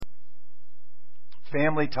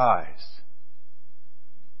family ties.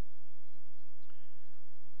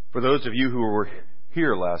 For those of you who were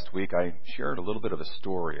here last week, I shared a little bit of a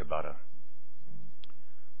story about a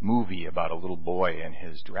movie about a little boy and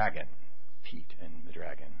his dragon, Pete and the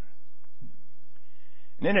Dragon.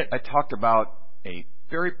 And in it, I talked about a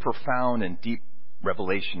very profound and deep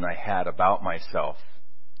revelation I had about myself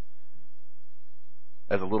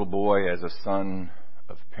as a little boy, as a son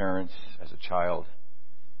of parents, as a child.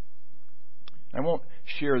 I won't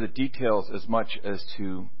share the details as much as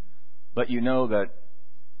to let you know that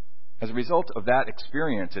as a result of that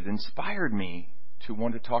experience, it inspired me to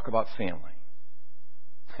want to talk about family.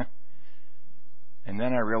 And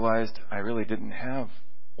then I realized I really didn't have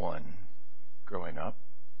one growing up.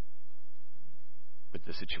 With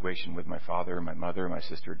the situation with my father, my mother, my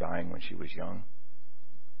sister dying when she was young.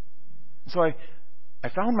 So I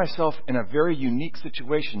found myself in a very unique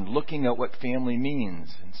situation looking at what family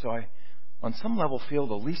means. And so I, on some level, feel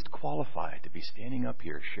the least qualified to be standing up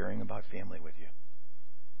here sharing about family with you.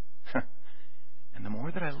 And the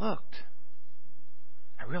more that I looked,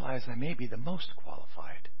 I realized I may be the most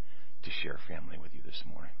qualified to share family with you this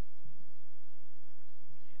morning.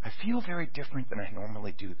 I feel very different than I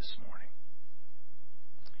normally do this morning.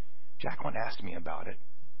 Jacqueline asked me about it,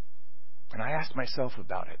 and I asked myself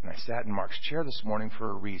about it, and I sat in Mark's chair this morning for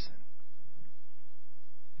a reason.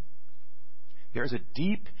 There's a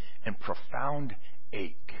deep and profound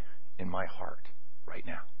ache in my heart right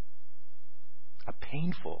now. A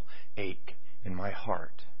painful ache in my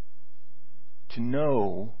heart to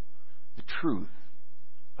know the truth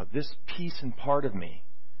of this piece and part of me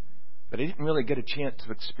that I didn't really get a chance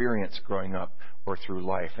to experience growing up or through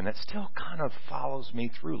life, and it still kind of follows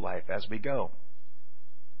me through life as we go.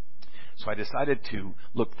 So I decided to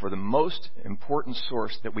look for the most important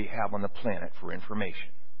source that we have on the planet for information.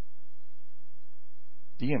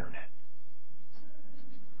 The internet.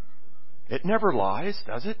 It never lies,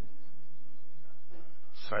 does it?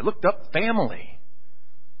 So I looked up family.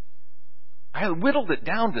 I whittled it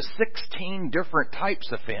down to 16 different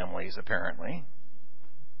types of families, apparently.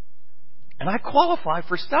 And I qualify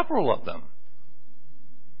for several of them.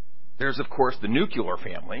 There's, of course, the nuclear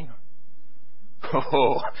family.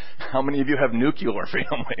 Oh, how many of you have nuclear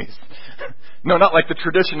families? No, not like the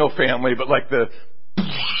traditional family, but like the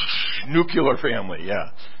nuclear family, yeah.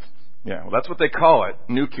 Yeah, well, that's what they call it,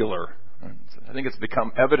 nuclear. I think it's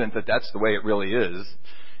become evident that that's the way it really is.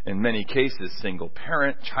 In many cases, single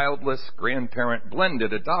parent, childless, grandparent,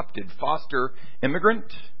 blended, adopted, foster, immigrant,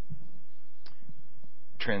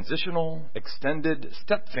 transitional, extended,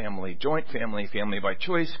 step-family, joint family, family by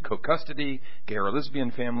choice, co-custody, gay or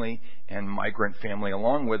lesbian family, and migrant family,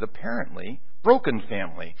 along with, apparently, broken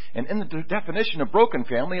family. And in the definition of broken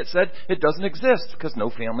family, it said it doesn't exist because no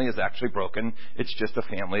family is actually broken. It's just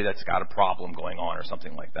a family that's got a problem going on or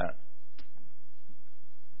something like that.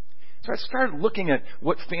 So I started looking at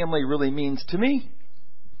what family really means to me.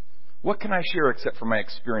 What can I share except for my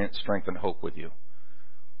experience, strength, and hope with you?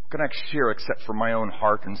 What can I share except for my own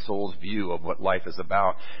heart and soul's view of what life is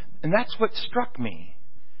about? And that's what struck me.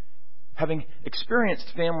 Having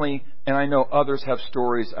experienced family, and I know others have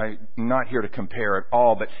stories, I'm not here to compare at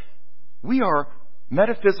all, but we are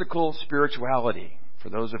metaphysical spirituality. For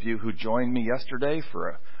those of you who joined me yesterday for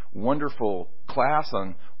a wonderful class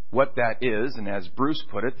on what that is, and as Bruce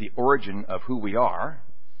put it, the origin of who we are.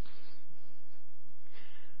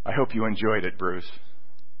 I hope you enjoyed it, Bruce.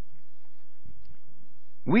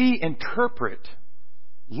 We interpret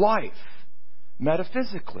life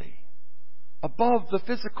metaphysically, above the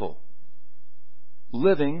physical,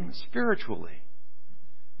 living spiritually.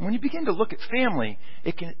 When you begin to look at family,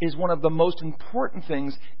 is one of the most important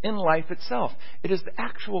things in life itself. It is the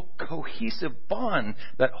actual cohesive bond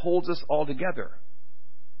that holds us all together.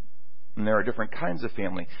 And there are different kinds of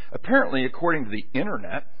family. Apparently, according to the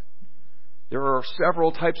internet, there are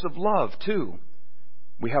several types of love, too.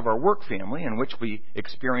 We have our work family, in which we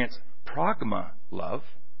experience pragma love,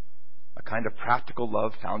 a kind of practical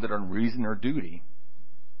love founded on reason or duty.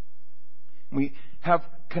 We have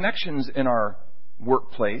connections in our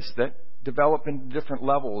workplace that develop into different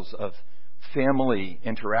levels of family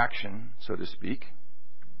interaction, so to speak.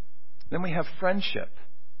 Then we have friendship,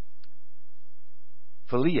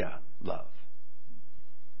 philia love,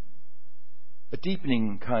 a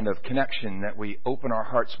deepening kind of connection that we open our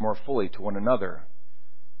hearts more fully to one another.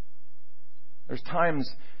 There's times,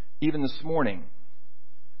 even this morning,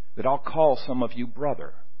 that I'll call some of you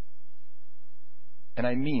brother. And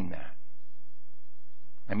I mean that.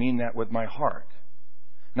 I mean that with my heart.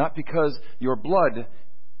 Not because you're blood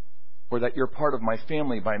or that you're part of my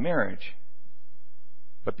family by marriage,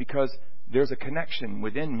 but because there's a connection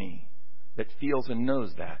within me that feels and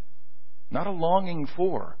knows that. Not a longing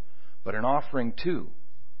for, but an offering to.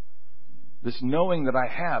 This knowing that I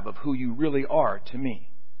have of who you really are to me.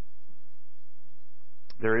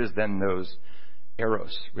 There is then those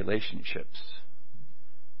eros relationships,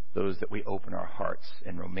 those that we open our hearts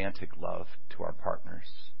in romantic love to our partners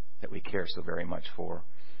that we care so very much for.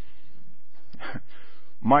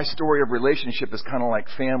 My story of relationship is kind of like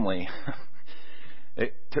family.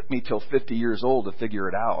 It took me till 50 years old to figure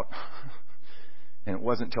it out. And it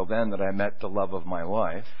wasn't till then that I met the love of my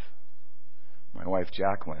wife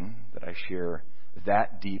Jacqueline, that I share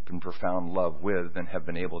that deep and profound love with and have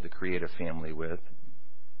been able to create a family with.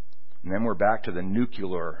 And then we're back to the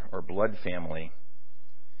nuclear or blood family.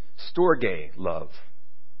 Storge love,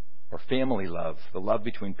 or family love, the love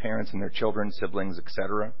between parents and their children, siblings,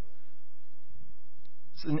 etc.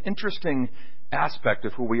 It's an interesting aspect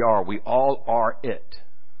of who we are. We all are it.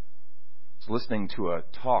 I was listening to a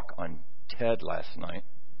talk on TED last night.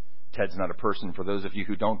 TED's not a person, for those of you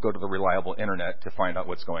who don't go to the reliable internet to find out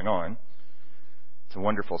what's going on. It's a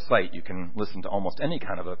wonderful site. You can listen to almost any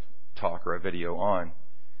kind of a talk or a video on.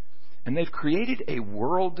 And they've created a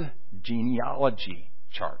world genealogy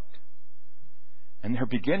chart. And they're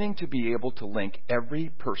beginning to be able to link every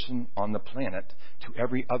person on the planet to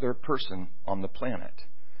every other person on the planet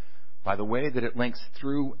by the way that it links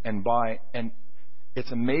through and by. And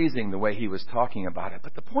it's amazing the way he was talking about it.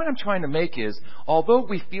 But the point I'm trying to make is, although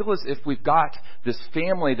we feel as if we've got this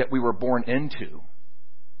family that we were born into,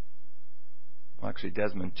 well, actually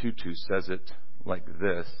Desmond Tutu says it like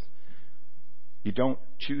this: you don't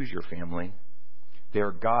choose your family.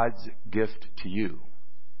 They're God's gift to you.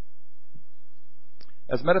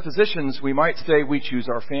 As metaphysicians, we might say we choose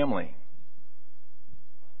our family.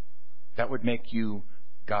 That would make you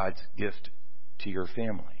God's gift to your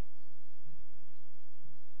family.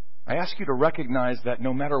 I ask you to recognize that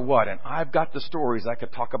no matter what, and I've got the stories, I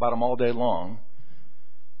could talk about them all day long,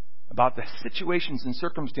 about the situations and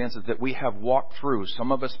circumstances that we have walked through,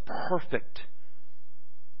 some of us perfect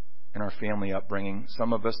in our family upbringing,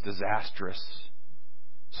 some of us disastrous,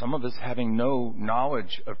 some of us having no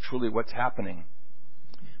knowledge of truly what's happening.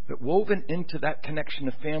 But woven into that connection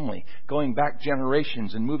of family, going back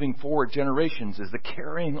generations and moving forward generations, is the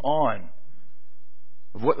carrying on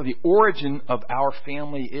of what the origin of our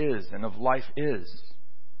family is and of life is.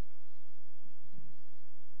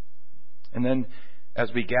 And then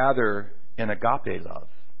as we gather in agape love,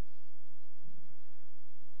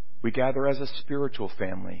 we gather as a spiritual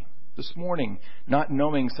family. This morning, not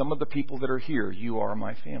knowing some of the people that are here, you are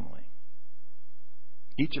my family.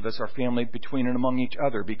 Each of us are family between and among each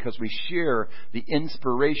other because we share the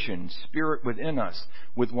inspiration, spirit within us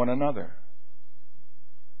with one another.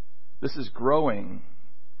 This is growing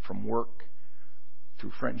from work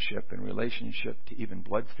through friendship and relationship to even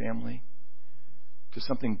blood family to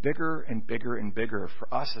something bigger and bigger and bigger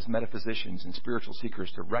for us as metaphysicians and spiritual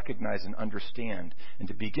seekers to recognize and understand and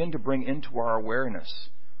to begin to bring into our awareness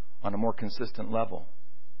on a more consistent level.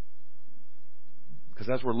 Because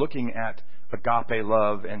as we're looking at agape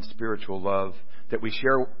love and spiritual love that we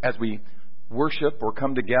share as we worship or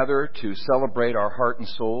come together to celebrate our heart and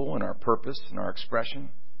soul and our purpose and our expression,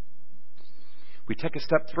 we take a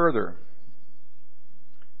step further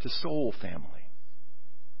to soul family.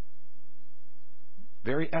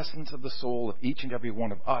 Very essence of the soul of each and every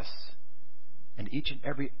one of us and each and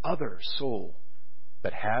every other soul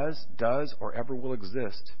that has, does, or ever will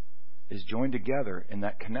exist is joined together in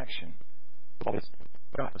that connection.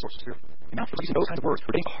 God, the source of spirit. And now, using those kinds of words,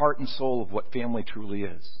 the heart and soul of what family truly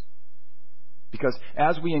is. Because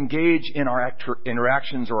as we engage in our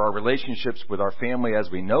interactions or our relationships with our family as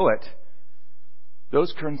we know it,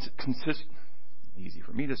 those easy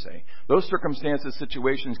for me to say, those circumstances,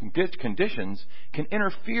 situations, conditions can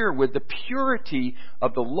interfere with the purity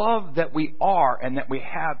of the love that we are and that we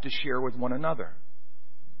have to share with one another.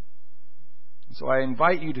 So I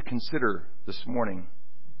invite you to consider this morning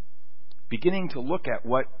beginning to look at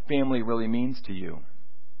what family really means to you.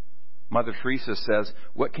 Mother Teresa says,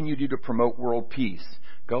 what can you do to promote world peace?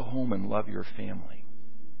 Go home and love your family.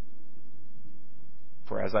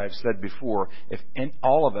 For as I've said before, if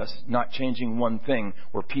all of us, not changing one thing,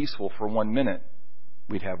 were peaceful for 1 minute,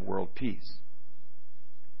 we'd have world peace.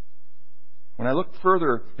 When I looked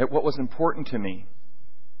further at what was important to me,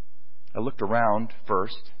 I looked around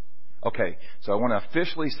first. Okay, so I want to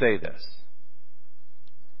officially say this.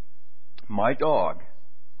 My dog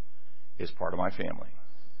is part of my family.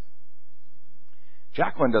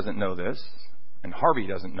 Jacqueline doesn't know this, and Harvey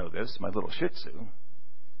doesn't know this, my little Shih Tzu.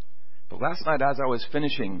 But last night as I was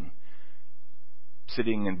finishing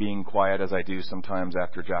sitting and being quiet as I do sometimes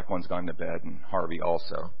after Jacqueline's gone to bed, and Harvey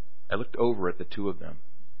also, I looked over at the two of them,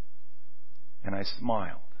 and I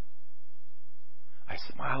smiled. I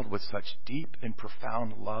smiled with such deep and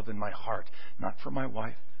profound love in my heart, not for my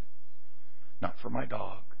wife, not for my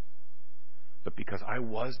dog, but because I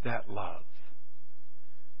was that love.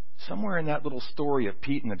 Somewhere in that little story of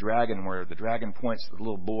Pete and the dragon, where the dragon points to the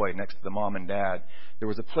little boy next to the mom and dad, there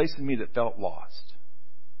was a place in me that felt lost.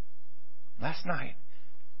 Last night,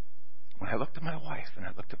 when I looked at my wife and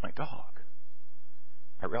I looked at my dog,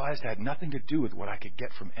 I realized it had nothing to do with what I could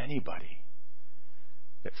get from anybody.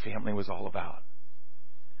 That family was all about.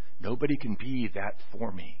 Nobody can be that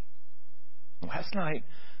for me. Last night,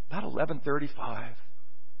 about 11:35,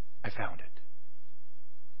 I found it.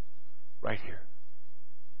 Right here.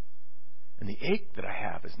 And the ache that I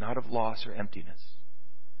have is not of loss or emptiness.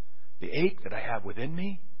 The ache that I have within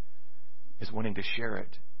me is wanting to share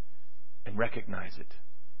it and recognize it.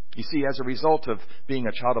 You see, as a result of being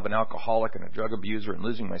a child of an alcoholic and a drug abuser and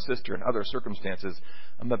losing my sister and other circumstances,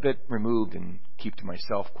 I'm a bit removed and keep to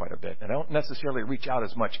myself quite a bit. And I don't necessarily reach out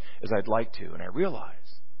as much as I'd like to. And I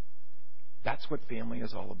realize that's what family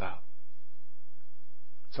is all about.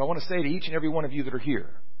 So I want to say to each and every one of you that are here,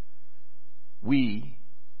 we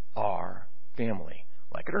are family.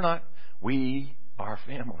 Like it or not, we are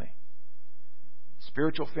family.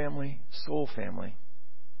 Spiritual family, soul family.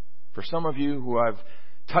 For some of you who I've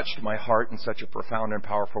touched my heart in such a profound and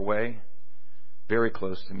powerful way, very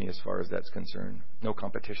close to me as far as that's concerned. No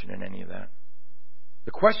competition in any of that.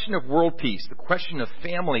 The question of world peace, the question of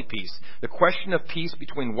family peace, the question of peace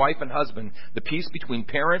between wife and husband, the peace between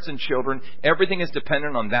parents and children, everything is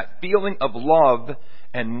dependent on that feeling of love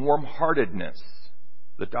and warm-heartedness.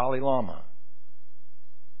 The Dalai Lama.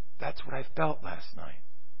 That's what I felt last night.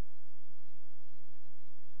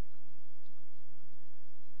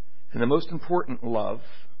 And the most important love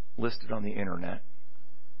listed on the internet,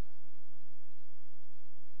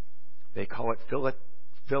 they call it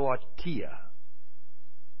philotia,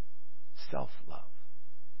 self-love,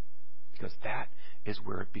 because that is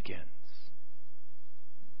where it begins.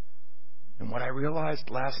 And what I realized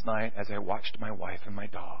last night as I watched my wife and my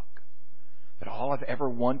dog, that all I've ever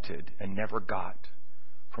wanted and never got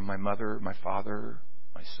from my mother, my father,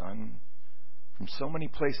 my son, from so many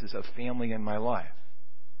places of family in my life,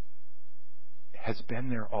 has been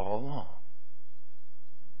there all along.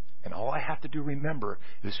 And all I have to do remember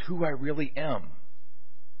is who I really am.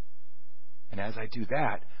 And as I do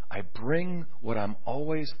that, I bring what I'm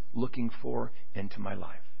always looking for into my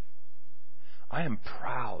life. I am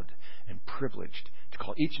proud and privileged to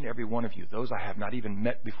call each and every one of you, those I have not even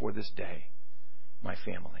met before this day, my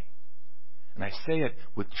family. And I say it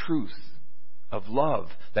with truth of love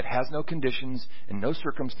that has no conditions and no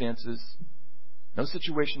circumstances, no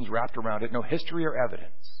situations wrapped around it, no history or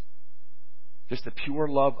evidence. Just the pure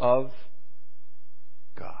love of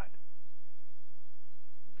God.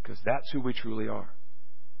 Because that's who we truly are.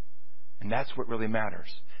 And that's what really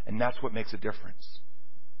matters. And that's what makes a difference.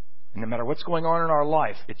 And no matter what's going on in our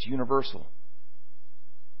life, it's universal.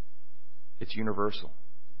 It's universal.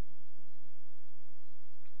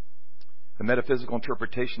 The metaphysical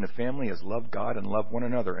interpretation of family is love God and love one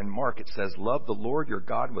another. In Mark, it says, love the Lord your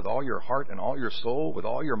God with all your heart and all your soul, with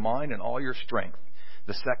all your mind and all your strength.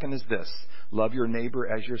 The second is this, love your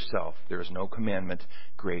neighbor as yourself. There is no commandment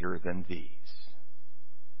greater than these.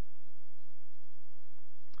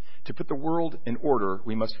 To put the world in order,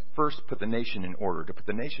 we must first put the nation in order. To put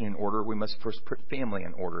the nation in order, we must first put family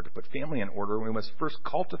in order. To put family in order, we must first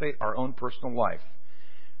cultivate our own personal life.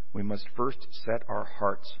 We must first set our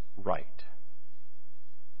hearts right.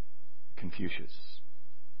 Confucius.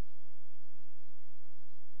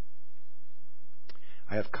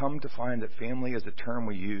 I have come to find that family is a term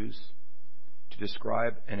we use to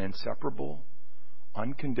describe an inseparable,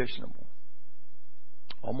 unconditional,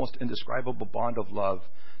 almost indescribable bond of love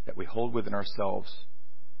that we hold within ourselves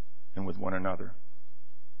and with one another,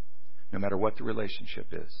 no matter what the relationship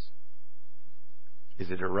is.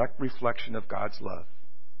 Is a direct reflection of God's love.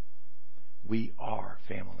 We are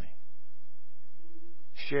family.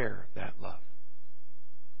 Share that love.